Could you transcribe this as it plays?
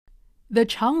The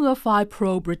Chang'e 5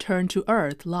 probe returned to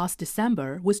Earth last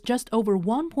December with just over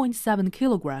 1.7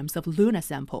 kilograms of lunar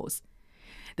samples.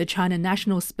 The China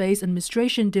National Space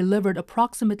Administration delivered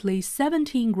approximately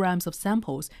 17 grams of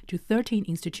samples to 13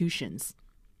 institutions.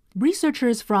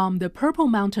 Researchers from the Purple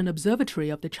Mountain Observatory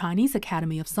of the Chinese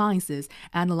Academy of Sciences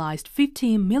analyzed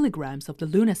 15 milligrams of the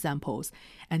lunar samples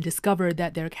and discovered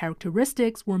that their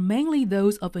characteristics were mainly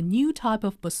those of a new type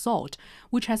of basalt,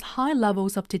 which has high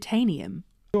levels of titanium.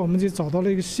 We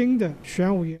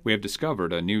have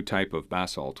discovered a new type of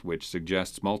basalt which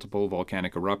suggests multiple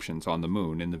volcanic eruptions on the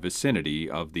Moon in the vicinity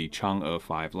of the Chang'e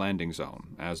 5 landing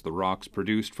zone, as the rocks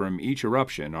produced from each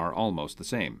eruption are almost the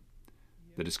same.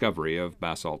 The discovery of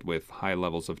basalt with high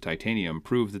levels of titanium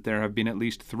proved that there have been at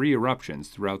least 3 eruptions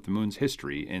throughout the Moon's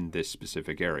history in this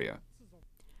specific area.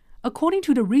 According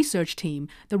to the research team,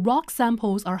 the rock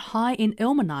samples are high in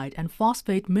ilmenite and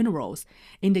phosphate minerals,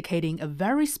 indicating a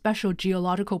very special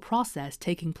geological process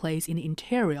taking place in the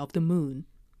interior of the Moon.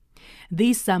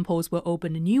 These samples will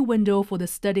open a new window for the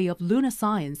study of lunar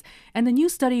science, and the new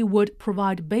study would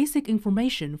provide basic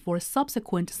information for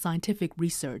subsequent scientific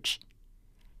research.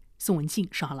 宋文静，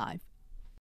上海 Live。